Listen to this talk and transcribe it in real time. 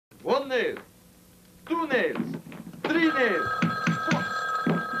nails. 2 nails. 3 nails.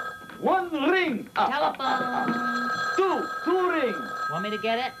 1 ring. Telephone. 2 rings. Want me to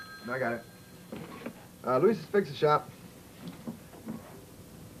get it? I got it. Luis's Fix-It Shop.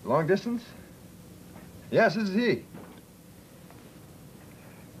 Long distance? Yes, this is he.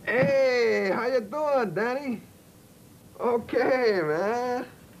 Hey, how you doing, Danny? Okay, man.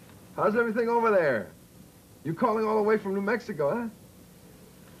 How's everything over there? You calling all the way from New Mexico, huh?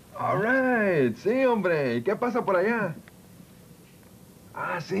 All right. Sí, hombre. ¿Y qué pasa por allá?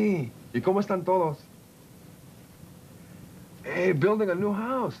 Ah, sí. ¿Y cómo están todos? Hey, building a new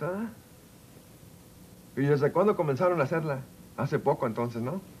house, huh? ¿Y desde cuándo comenzaron a hacerla? Hace poco, entonces,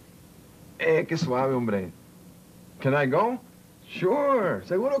 ¿no? Qué suave, hombre. Can I go? Sure,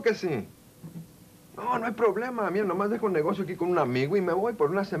 seguro que sí. No, no hay problema. Mira, nomás dejo un negocio aquí con un amigo y me voy por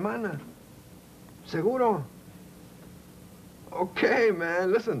una semana. Seguro. Okay,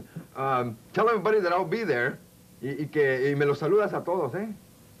 man. Listen, tell everybody that I'll be there y me los saludas a todos, eh?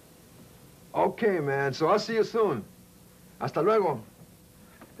 Okay, man. So I'll see you soon. Hasta luego.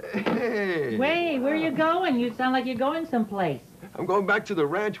 Hey. Wait, where are you going? You sound like you're going someplace. I'm going back to the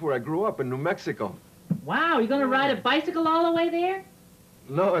ranch where I grew up in New Mexico. Wow, you're going to ride a bicycle all the way there?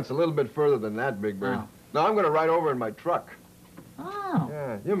 No, it's a little bit further than that, Big Bird. Oh. No, I'm going to ride over in my truck. Oh.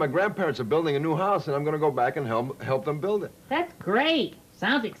 Yeah, you know, my grandparents are building a new house, and I'm going to go back and help them build it. That's great.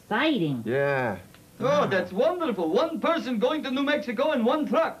 Sounds exciting. Yeah. Oh, that's wonderful. 1 person going to New Mexico in 1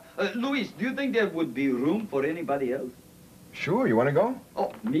 truck. Luis, do you think there would be room for anybody else? Sure, you want to go?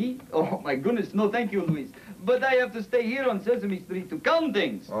 Oh, me? Oh, my goodness. No, thank you, Luis. But I have to stay here on Sesame Street to count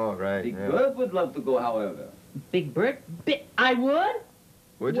things. Oh, right. Big yeah. Bird would love to go, however. Big Bird? I would?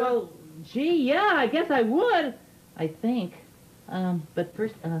 Would you? Well, gee, yeah, I guess I would. I think. But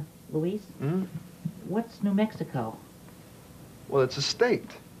first, Luis, what's New Mexico? Well, it's a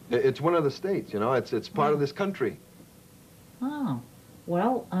state. It's one of the states, you know. It's part of this country. Oh.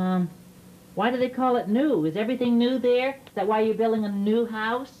 Well, why do they call it new? Is everything new there? Is that why you're building a new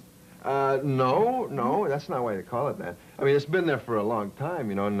house? No, that's not why they call it that. I mean, it's been there for a long time,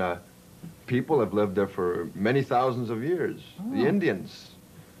 you know, and people have lived there for many thousands of years. Oh. The Indians.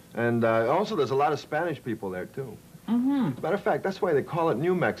 And also there's a lot of Spanish people there, too. Mm-hmm. Matter of fact, that's why they call it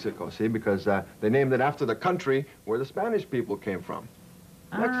New Mexico, see, because they named it after the country where the Spanish people came from.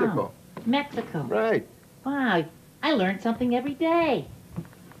 Mexico. Oh, Mexico. Right. Wow, I learn something every day.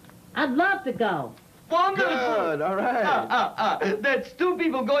 I'd love to go. Wonderful! Good, all right. That's 2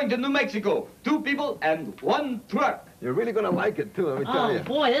 people going to New Mexico. 2 people and 1 truck. You're really going to like it, too, let me tell you. Oh,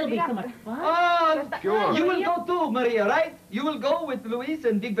 boy, that'll be so much fun. Oh, Sure. You will go too, Maria, right? You will go with Luis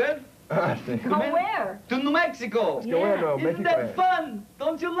and Big Bird? Sí. Go where? To New Mexico. Qué bueno, Isn't México. that fun?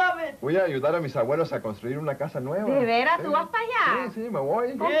 Don't you love it? Voy a ayudar a mis abuelos a construir una casa nueva. ¿De veras? Sí. ¿Tú vas para allá? Sí, me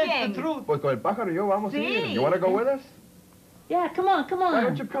voy. ¿Con Yes, quién? the truth. Pues con el pájaro y yo vamos a ir. Sí. You want to go with us? Yeah, come on, come Why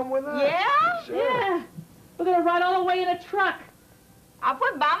don't on. you come with us? Yeah? Sure. Yeah, we're gonna ride all the way in a truck. Ah,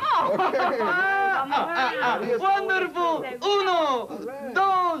 pues vamos. Okay. Wonderful! Uno, right.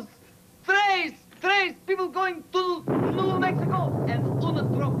 dos, tres people going to New Mexico and una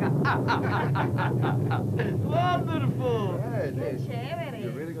troca. Wonderful! Right, Qué hey, chévere.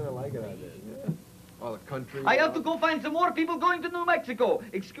 you're really going to like it out there. Yeah. All the country. I have to go find some more people going to New Mexico.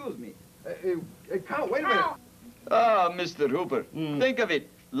 Excuse me. Hey, Count, wait a minute. Ah, Mr. Hooper, think of it.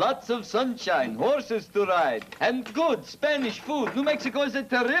 Lots of sunshine, horses to ride, and good Spanish food. New Mexico is a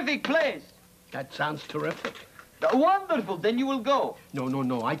terrific place. That sounds terrific. Wonderful, then you will go.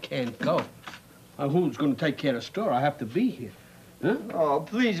 No, I can't go. Who's going to take care of the store? I have to be here. Huh? Oh,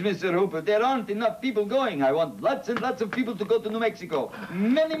 please, Mr. Hooper, there aren't enough people going. I want lots and lots of people to go to New Mexico.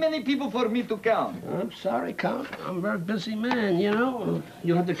 Many people for me to count. I'm sorry, Count. I'm a very busy man, you know.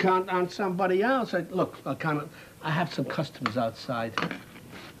 You'll have to count on somebody else. Look, I have some customers outside.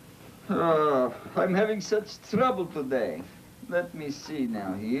 Oh, I'm having such trouble today. Let me see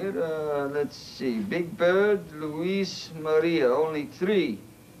now here. Let's see. Big Bird, Luis, Maria. Only 3.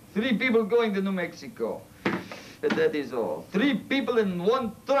 3 people going to New Mexico. That is all. 3 people in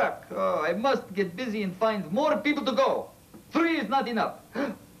 1 truck. Oh, I must get busy and find more people to go. 3 is not enough.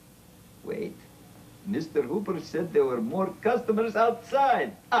 Wait. Mr. Hooper said there were more customers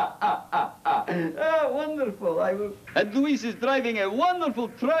outside. Wonderful. I will. And Luis is driving a wonderful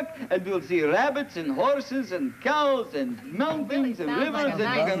truck, and we'll see rabbits and horses and cows and mountains and sounds rivers, like a and we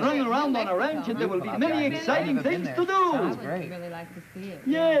nice can run trip. around New on a ranch, Mexico, and there will be huh? many Yeah, exciting I've never things been to there. do. I would really like to see it.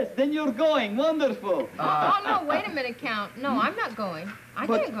 Yes, then you're going. Wonderful. Oh, no, wait a minute, Count. No, I'm not going. I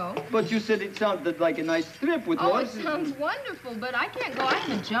can't go. But you said it sounded like a nice trip with Oh, it horses. sounds wonderful, but I can't go. I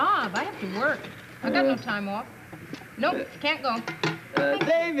have a job. I have to work. I got no time off. Nope, can't go.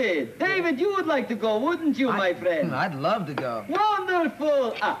 David, you would like to go, wouldn't you, my friend? I'd love to go.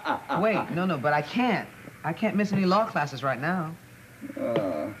 Wonderful! Wait, no, but I can't. I can't miss any law classes right now.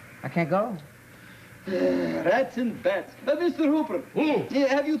 I can't go. Rats and bats. Mr. Hooper,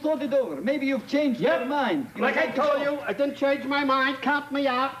 have you thought it over? Maybe you've changed your mind. Like I told you, I didn't change my mind. Count me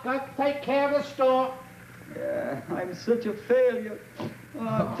out. Got to take care of the store. I'm such a failure.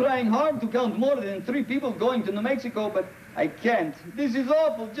 I'm trying hard to count more than 3 people going to New Mexico, but I can't. This is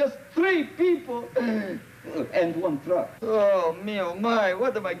awful. Just 3 people. And 1 truck. Oh, me, oh, my.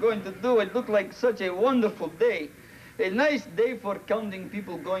 What am I going to do? It looked like such a wonderful day. A nice day for counting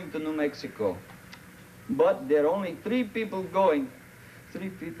people going to New Mexico. But there are only 3 people going. 3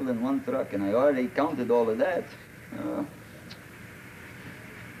 people and 1 truck, and I already counted all of that.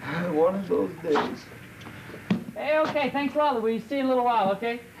 One of those days. Hey, okay, thanks a lot, Louise. See you in a little while,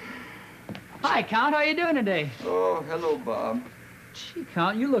 okay? Hi, Count. How you doing today? Oh, hello, Bob. Gee,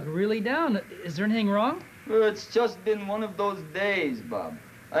 Count, you look really down. Is there anything wrong? Well, it's just been one of those days, Bob.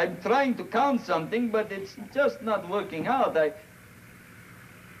 I'm trying to count something, but it's just not working out.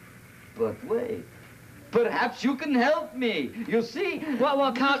 But wait. Perhaps you can help me. You see...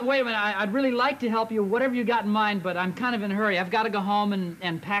 Well, Count, wait a minute. I'd really like to help you, whatever you got in mind, but I'm kind of in a hurry. I've got to go home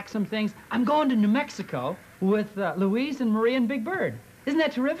and pack some things. I'm going to New Mexico with Louise and Maria and Big Bird. Isn't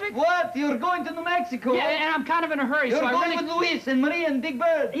that terrific? What? You're going to New Mexico? Yeah, and I'm kind of in a hurry, You're so I going really... with Luis and Maria and Big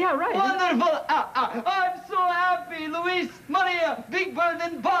Bird? Yeah, right. Wonderful! I'm so happy! Luis, Maria, Big Bird,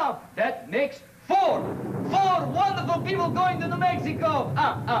 and Bob. That makes 4. 4 wonderful people going to New Mexico.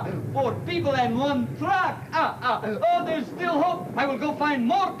 4 people and 1 truck. Oh, there's still hope. I will go find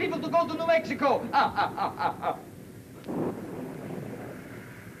more people to go to New Mexico.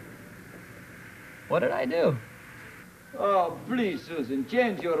 What did I do? Oh, please, Susan,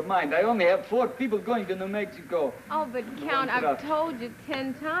 change your mind. I only have 4 people going to New Mexico. Oh, but Count, I've told you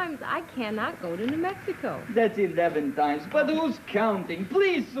 10 times I cannot go to New Mexico. That's 11 times. But who's counting?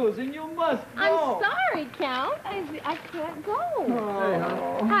 Please, Susan, you must go. I'm sorry, Count. I can't go.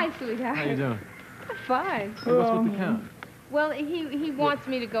 Oh. Hi, sweetheart. How you doing? Fine. Hey, what's with the count? Well, he wants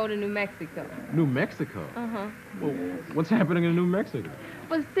me to go to New Mexico. New Mexico? Uh-huh. Well, what's happening in New Mexico?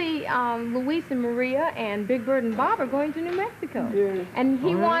 Well, see, Luis and Maria and Big Bird and Bob are going to New Mexico. Yes. And he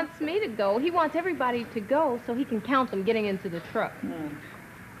Oh, yeah? wants me to go. He wants everybody to go so he can count them getting into the truck.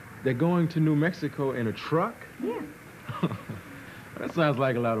 They're going to New Mexico in a truck? Yeah, That sounds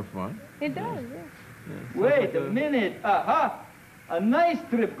like a lot of fun. it does, yeah. Yeah, sounds Wait like a minute. A nice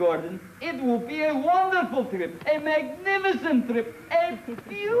trip, Gordon. It will be a wonderful trip, a magnificent trip, a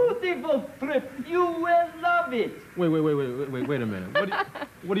beautiful trip. You will love it. Wait a minute.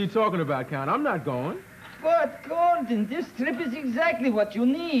 What are you talking about, Count? I'm not going. But, Gordon, this trip is exactly what you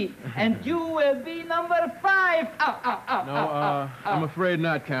need, and you will be number 5. No, I'm afraid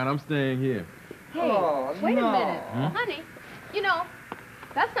not, Count. I'm staying here. Hey, Oh, wait no. a minute. Honey, you know,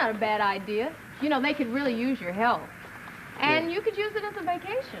 that's not a bad idea. You know, they could really use your help. And you could use it as a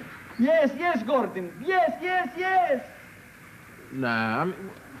vacation. Yes, yes, Gordon. Yes. Nah, I mean,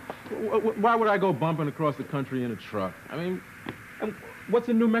 why would I go bumping across the country in a truck? I mean, what's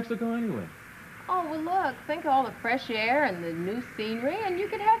in New Mexico anyway? Oh, well, look, think of all the fresh air and the new scenery, and you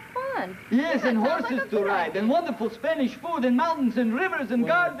could have fun. Yes, Yeah, and it sounds horses like a to good ride, idea. and wonderful Spanish food, and mountains, and rivers, and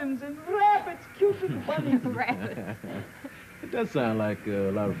gardens, and rabbits, cute and funny. Rabbits. It does sound like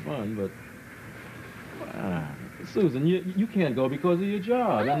a lot of fun, but... Susan, you can't go because of your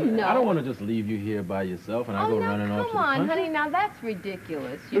job. I And know. I don't want to just leave you here by yourself and I go Oh, now, running off to come the on, country. honey, now that's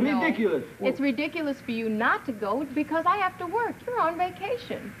ridiculous, you know. Ridiculous. It's ridiculous for you not to go because I have to work. You're on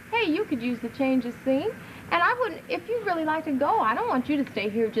vacation. Hey, you could use the change of scene. And I wouldn't, if you really like to go, I don't want you to stay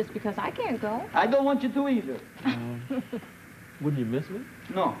here just because I can't go. I don't want you to either. Wouldn't you miss me?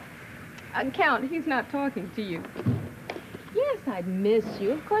 No. Count, he's not talking to you. Yes, I'd miss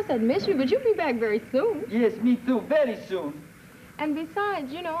you. Of course I'd miss you, but you'll be back very soon. Yes, me too, very soon. And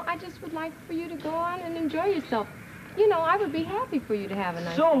besides, you know, I just would like for you to go on and enjoy yourself. You know, I would be happy for you to have a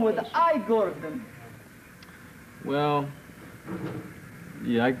nice So would vacation. I, Gordon. Well,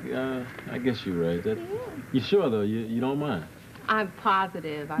 yeah, I guess you're right. Yeah. You sure, though? You don't mind? I'm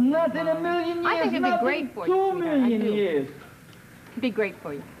positive. Not in a million years. I think it'd be not great in for you, 2 sweetheart, I million do. years. It'd be great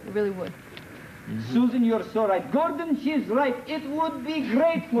for you. It really would. Susan, you're so right. Gordon, she's right. It would be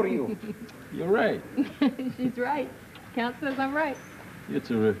great for you. You're right. She's right. Count says I'm right. You're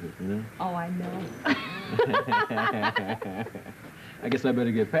terrific, you know? Oh, I know. I guess I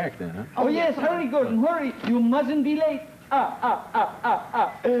better get packed then, huh? Oh, yes, hurry, Gordon, hurry. You mustn't be late.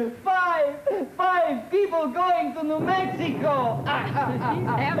 5 people going to New Mexico. She's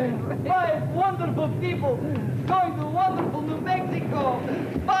having 5 wonderful people going to wonderful New Mexico.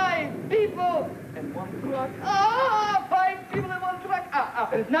 Mexico. 5 people and 1 truck. Ah, 5 people and 1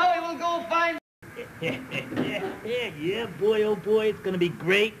 truck. Now I will go find... Yeah, boy, oh boy, it's gonna be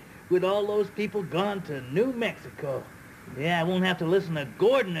great with all those people gone to New Mexico. Yeah, I won't have to listen to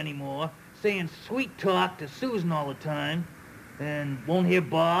Gordon anymore, saying sweet talk to Susan all the time. And won't hear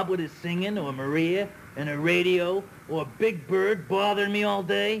Bob with his singing, or Maria and her radio, or Big Bird bothering me all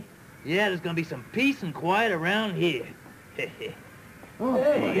day. Yeah, there's gonna be some peace and quiet around here. Oh,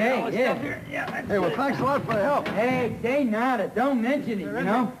 Hey, well, thanks a lot for the help. Hey, say nada. Don't mention it, you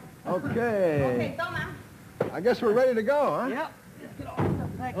know? Okay. I guess we're ready to go, huh? Yep.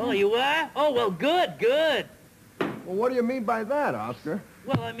 Oh, you are? Oh, well, good. Well, what do you mean by that, Oscar?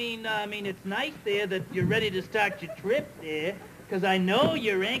 Well, I mean, it's nice there that you're ready to start your trip there, because I know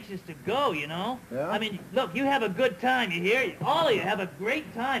you're anxious to go, you know? Yeah? I mean, look, you have a good time, you hear? All of you have a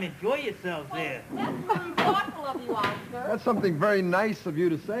great time. Enjoy yourselves there. That's very thoughtful of you, Oscar. That's something very nice of you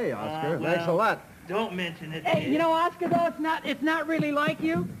to say, Oscar. Well, Thanks a lot. Don't mention it. Hey, you know, Oscar, though, it's not really like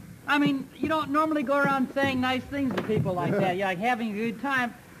you. I mean, you don't normally go around saying nice things to people like that. You're like having a good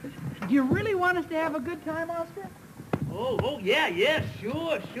time. Do you really want us to have a good time, Oscar? Oh, yeah,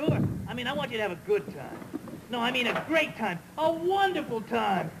 sure. I mean, I want you to have a good time. No, I mean a great time. A wonderful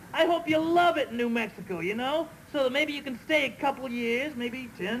time. I hope you love it in New Mexico, you know? So that maybe you can stay a couple years, maybe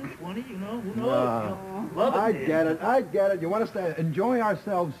 10, 20, you know, who knows? You know, love it there. I get it. You want us to enjoy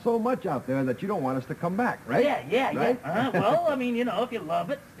ourselves so much out there that you don't want us to come back, right? Yeah. Right? Well, I mean, you know, if you love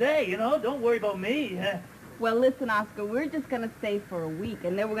it, stay, you know? Don't worry about me. Well, listen, Oscar, we're just going to stay for a week,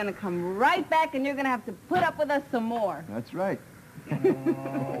 and then we're going to come right back, and you're going to have to put up with us some more. That's right.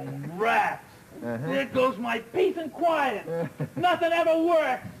 Oh, rats. There goes my peace and quiet. Nothing ever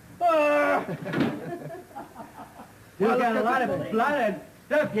works. Still got a lot of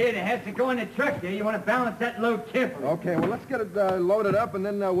stuff here that has to go in the truck there. You want to balance that load carefully. Okay, well, let's get it loaded up, and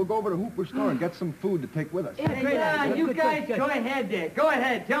then we'll go over to Hooper's store and get some food to take with us. Hey, you guys go ahead there. Go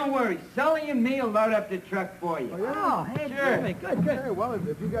ahead. Don't worry. Sully and me will load up the truck for you. Oh, hey, Sure. perfect. Good. Okay, well,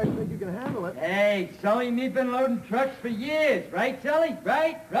 if you guys think you can handle it. Hey, Sully and me been loading trucks for years. Right, Sully?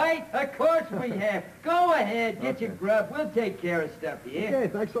 Right? Of course we have. Go ahead. Get your grub. We'll take care of stuff here. Okay,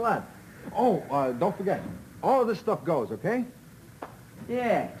 thanks a lot. Oh, don't forget, all of this stuff goes, okay?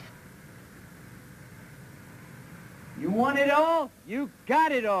 Yeah. You want it all? You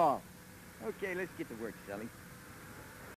got it all. Okay, let's get to work, Sully.